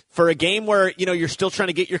just, for a game where, you're still trying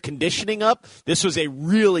to get your conditioning up, this was a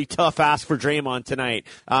really tough ask for Draymond tonight.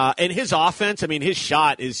 And his offense, I mean, his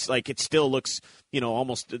shot is like, it still looks,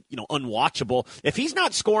 almost, unwatchable. If he's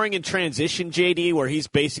not scoring in transition, JD, where he's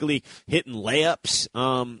basically hitting layups,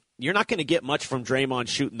 you're not going to get much from Draymond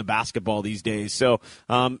shooting the basketball these days. So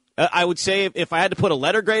I would say if I had to put a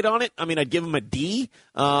letter grade on it, I mean, I'd give him a D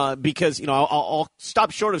because, I'll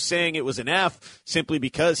stop short of saying it was an F simply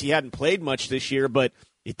because he hadn't played much this year, but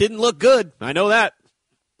it didn't look good. I know that.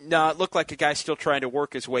 No, it looked like a guy still trying to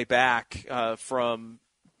work his way back from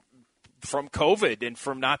COVID and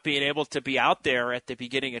from not being able to be out there at the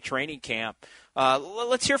beginning of training camp.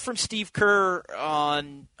 Let's hear from Steve Kerr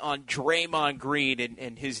on Draymond Green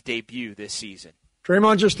and his debut this season.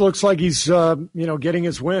 Draymond just looks like he's getting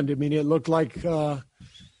his wind. I mean, it looked like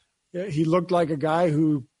he looked like a guy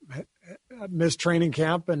who missed training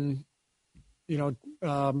camp and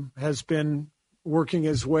has been working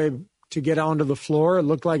his way to get onto the floor. It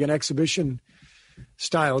looked like an exhibition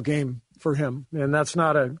style game for him. And that's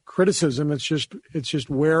not a criticism. It's just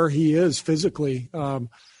where he is physically.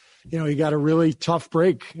 He got a really tough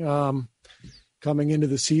break coming into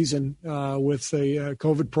the season with the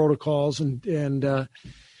COVID protocols. And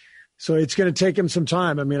so it's going to take him some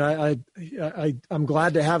time. I mean, I'm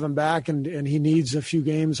glad to have him back, and he needs a few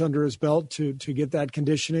games under his belt to get that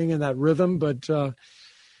conditioning and that rhythm. But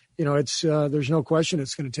it's there's no question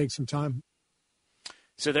it's going to take some time.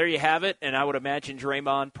 So there you have it, and I would imagine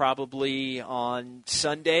Draymond probably on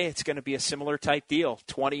Sunday, it's going to be a similar type deal,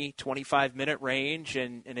 20, 25-minute range,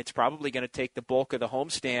 and it's probably going to take the bulk of the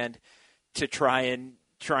homestand to try and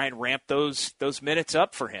ramp those minutes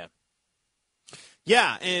up for him.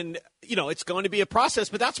 Yeah, and, it's going to be a process,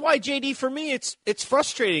 but that's why, JD, for me, it's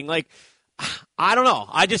frustrating. Like, I don't know.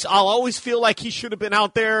 I'll always feel like he should have been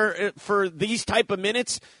out there for these type of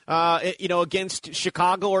minutes, against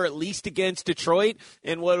Chicago or at least against Detroit,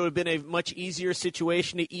 and what would have been a much easier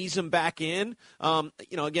situation to ease him back in.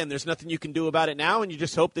 Again, there's nothing you can do about it now, and you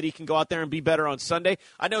just hope that he can go out there and be better on Sunday.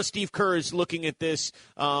 I know Steve Kerr is looking at this,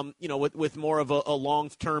 with more of a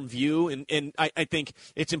long-term view, and I think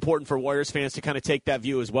it's important for Warriors fans to kind of take that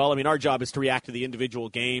view as well. I mean, our job is to react to the individual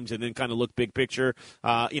games and then kind of look big picture,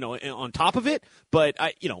 on top of it. But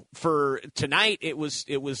for tonight, it was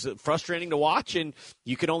frustrating to watch, and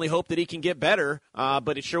you can only hope that he can get better.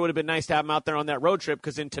 But it sure would have been nice to have him out there on that road trip,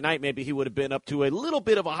 because then tonight maybe he would have been up to a little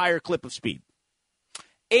bit of a higher clip of speed.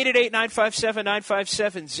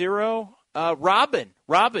 888-957-9570. Robin,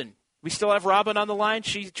 we still have Robin on the line.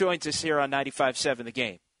 She joins us here on 95.7 The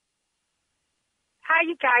Game. Hi,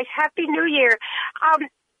 you guys. Happy New Year.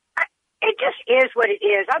 It just is what it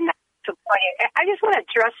is. I'm not disappointed. I just want to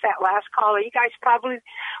address that last caller. You guys probably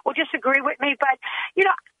will disagree with me, but,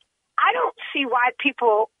 I don't see why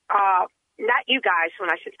people, not you guys, when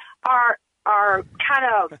I said, are kind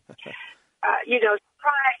of,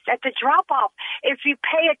 surprised at the drop-off. If you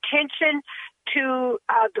pay attention to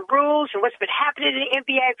the rules and what's been happening in the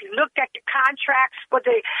NBA, if you looked at the contracts for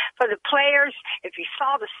the players, if you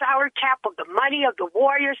saw the salary cap of the money of the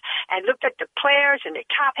Warriors and looked at the players and the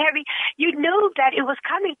top heavy, you knew that it was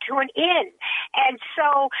coming to an end. And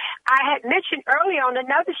so I had mentioned earlier on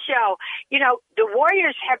another show, the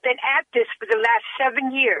Warriors have been at this for the last 7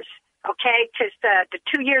 years. Okay, because the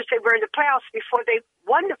 2 years they were in the playoffs before they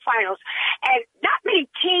won the finals. And not many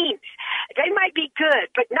teams, they might be good,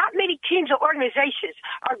 but not many teams or organizations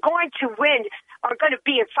are going to win, are going to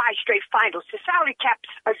be in 5 straight finals. The salary caps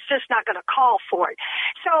are just not going to call for it.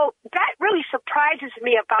 So that really surprises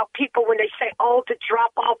me about people when they say, the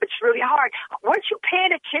drop off, it's really hard. Weren't you paying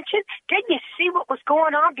attention? Didn't you see what was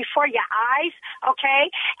going on before your eyes? Okay,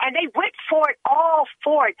 and they went for it, all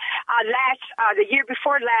for it. The year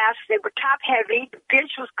before last, they were top heavy. The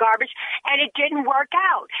bench was garbage, and it didn't work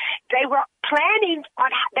out. They were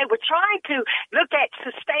they were trying to look at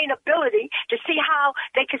sustainability to see how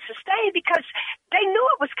they could sustain, because they knew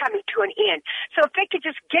it was coming to an end. So if they could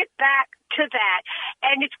just get back to that,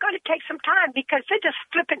 and it's going to take some time because they're just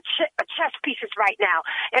flipping chess pieces right now.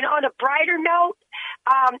 And on a brighter note,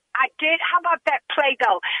 how about that play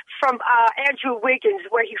though from Andrew Wiggins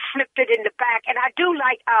where he flipped it in the back? And I do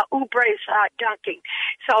like Oubre's dunking.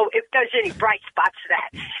 So if there's any bright spots to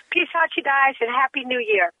that. Peace out, you guys, and Happy New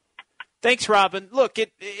Year. Thanks, Robin. Look,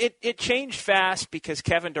 it changed fast because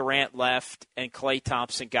Kevin Durant left and Klay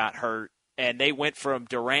Thompson got hurt, and they went from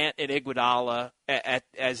Durant and Iguodala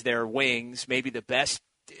as their wings, maybe the best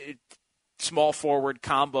small forward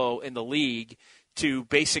combo in the league, to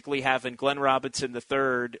basically having Glenn Robinson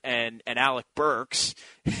III and Alec Burks,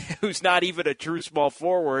 who's not even a true small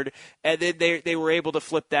forward, and then they were able to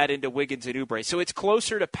flip that into Wiggins and Oubre. So it's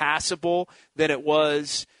closer to passable than it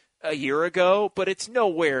was a year ago, but it's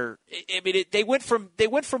nowhere. I mean, they went from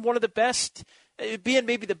one of the best, being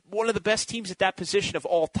maybe one of the best teams at that position of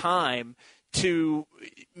all time, to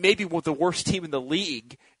maybe the worst team in the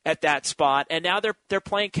league at that spot, and now they're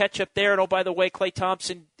playing catch up there. And by the way, Klay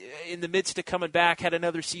Thompson, in the midst of coming back, had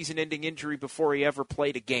another season-ending injury before he ever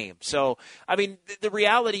played a game. So, I mean, the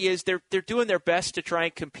reality is they're doing their best to try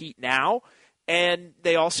and compete now, and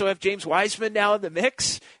they also have James Wiseman now in the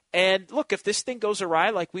mix. And look, if this thing goes awry,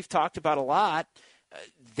 like we've talked about a lot,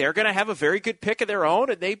 they're going to have a very good pick of their own,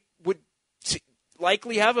 and they would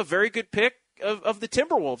likely have a very good pick of the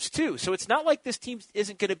Timberwolves too. So it's not like this team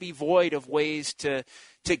isn't going to be void of ways to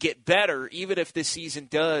get better, even if this season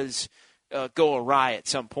does go awry at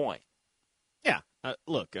some point. Yeah.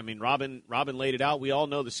 Look, I mean, Robin laid it out. We all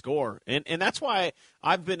know the score. And that's why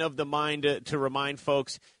I've been of the mind to remind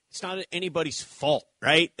folks, it's not anybody's fault,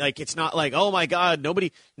 right? Like, it's not like, oh my God,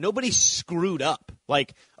 nobody screwed up.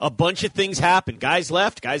 Like, a bunch of things happened. Guys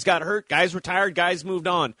left, guys got hurt, guys retired, guys moved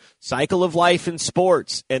on. Cycle of life in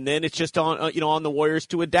sports. And then it's just on the Warriors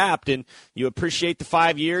to adapt. And you appreciate the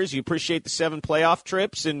 5 years, you appreciate the 7 playoff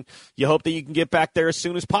trips, and you hope that you can get back there as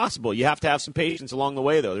soon as possible. You have to have some patience along the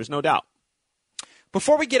way, though. There's no doubt.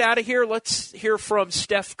 Before we get out of here, let's hear from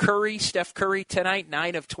Steph Curry. Steph Curry tonight,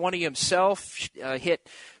 9 of 20 himself, hit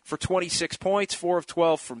for 26 points, 4 of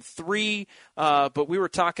 12 from 3. But we were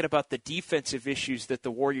talking about the defensive issues that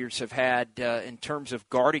the Warriors have had in terms of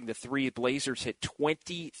guarding the 3. Blazers hit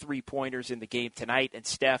 20 3-pointers in the game tonight, and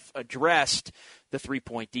Steph addressed the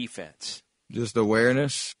 3-point defense. Just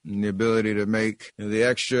awareness and the ability to make the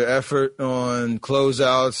extra effort on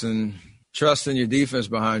closeouts and trusting your defense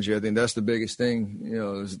behind you. I think that's the biggest thing.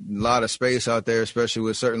 There's a lot of space out there, especially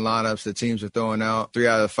with certain lineups that teams are throwing out. 3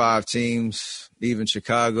 out of 5 teams, even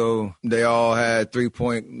Chicago, they all had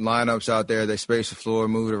 3-point lineups out there. They space the floor,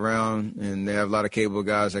 move it around, and they have a lot of capable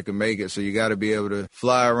guys that can make it. So you got to be able to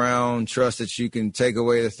fly around, trust that you can take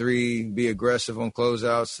away the 3, be aggressive on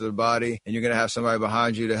closeouts to the body, and you're going to have somebody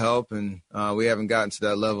behind you to help. And we haven't gotten to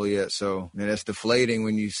that level yet. So it's deflating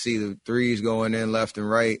when you see the 3s going in left and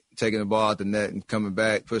right, taking the ball out the net and coming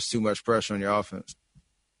back, puts too much pressure on your offense.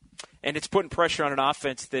 And it's putting pressure on an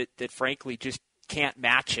offense that frankly just can't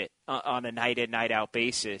match it on a night in, night out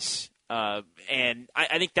basis. And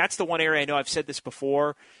I think that's the one area, I know I've said this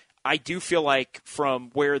before, I do feel like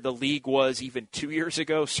from where the league was even 2 years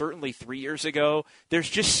ago, certainly 3 years ago, there's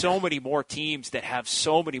just so many more teams that have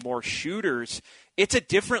so many more shooters. It's a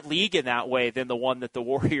different league in that way than the one that the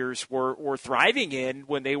Warriors were thriving in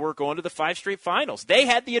when they were going to the 5 straight finals. They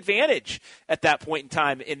had the advantage at that point in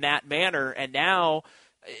time in that manner, and now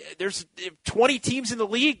there's 20 teams in the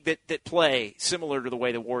league that play similar to the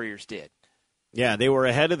way the Warriors did. Yeah, they were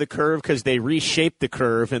ahead of the curve because they reshaped the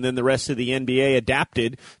curve, and then the rest of the NBA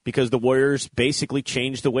adapted because the Warriors basically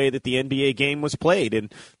changed the way that the NBA game was played.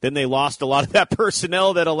 And then they lost a lot of that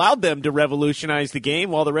personnel that allowed them to revolutionize the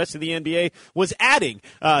game while the rest of the NBA was adding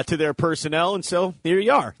to their personnel. And so here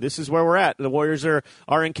you are. This is where we're at. The Warriors are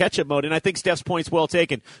in catch-up mode. And I think Steph's point's well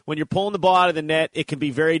taken. When you're pulling the ball out of the net, it can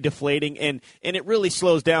be very deflating, and it really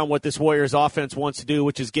slows down what this Warriors offense wants to do,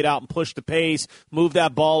 which is get out and push the pace, move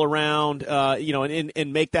that ball around,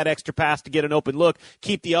 and make that extra pass to get an open look,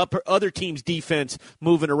 keep the other team's defense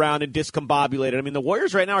moving around and discombobulated. I mean, the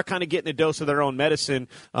Warriors right now are kind of getting a dose of their own medicine,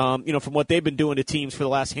 from what they've been doing to teams for the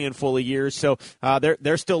last handful of years. So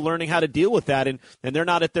they're still learning how to deal with that, and they're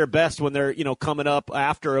not at their best when they're coming up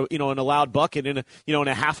after an allowed bucket in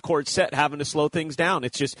a half court set, having to slow things down.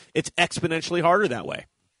 It's exponentially harder that way.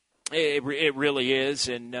 It really is,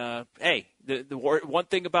 and hey, the one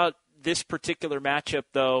thing about this particular matchup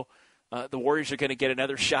though. The Warriors are going to get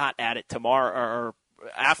another shot at it tomorrow or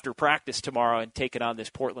after practice tomorrow and take it on this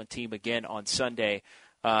Portland team again on Sunday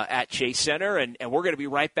at Chase Center. And we're going to be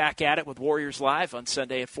right back at it with Warriors Live on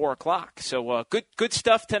Sunday at 4 o'clock. So good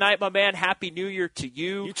stuff tonight, my man. Happy New Year to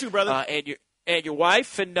you. You too, brother. And your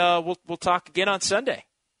wife. And we'll talk again on Sunday.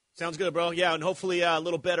 Sounds good, bro. Yeah, and hopefully a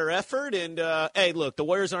little better effort. And, hey, look, the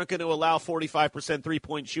Warriors aren't going to allow 45%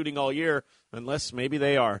 three-point shooting all year unless maybe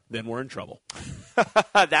they are. Then we're in trouble.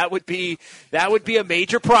 That would be a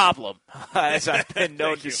major problem, as I've been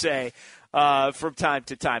known to say from time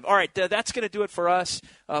to time. All right, that's going to do it for us.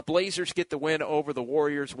 Blazers get the win over the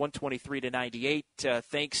Warriors, 123-98.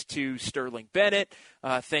 Thanks to Sterling Bennett.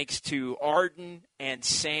 Thanks to Arden and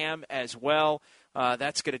Sam as well.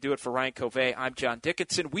 That's going to do it for Ryan Covey. I'm John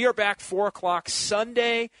Dickinson. We are back 4 o'clock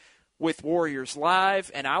Sunday with Warriors Live,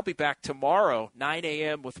 and I'll be back tomorrow, 9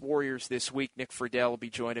 a.m. with Warriors This Week. Nick Friedel will be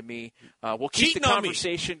joining me. We'll keep the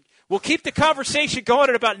conversation. We'll keep the conversation going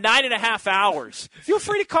at about 9.5 hours. Feel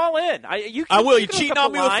free to call in. I will. You're cheating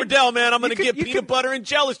on me with Friedel, man. I'm going to get peanut butter and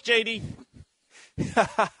jealous, JD.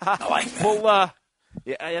 Well,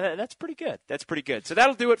 yeah, that's pretty good. That's pretty good. So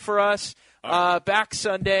that'll do it for us. Back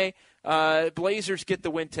Sunday. Blazers get the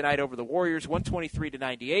win tonight over the Warriors,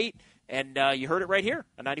 123-98. And you heard it right here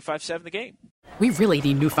on 95.7 The Game. We really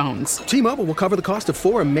need new phones. T-Mobile will cover the cost of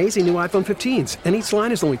 4 amazing new iPhone 15s, and each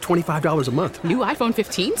line is only $25 a month. New iPhone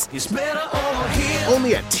 15s? It's better over here.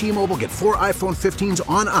 Only at T-Mobile, get 4 iPhone 15s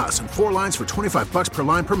on us and 4 lines for $25 per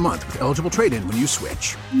line per month with eligible trade-in when you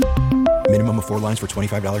switch. Minimum of 4 lines for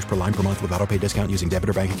 $25 per line per month with autopay discount using debit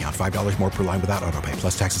or bank account. $5 more per line without autopay,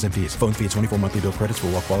 plus taxes and fees. Phone fee at 24 monthly bill credits for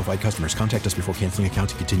well-qualified customers. Contact us before canceling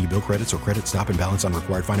account to continue bill credits or credit stop and balance on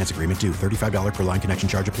required finance agreement due. $35 per line connection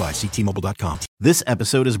charge applies. See T-Mobile.com. This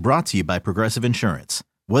episode is brought to you by Progressive Insurance.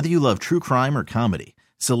 Whether you love true crime or comedy,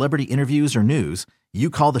 celebrity interviews or news, you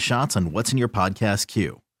call the shots on what's in your podcast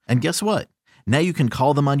queue. And guess what? Now you can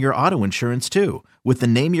call them on your auto insurance too with the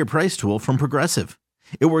Name Your Price tool from Progressive.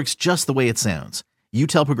 It works just the way it sounds. You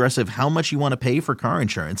tell Progressive how much you want to pay for car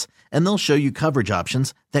insurance, and they'll show you coverage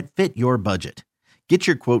options that fit your budget. Get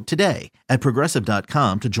your quote today at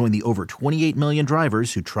Progressive.com to join the over 28 million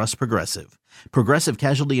drivers who trust Progressive. Progressive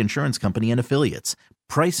Casualty Insurance Company and Affiliates.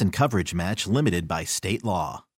 Price and coverage match limited by state law.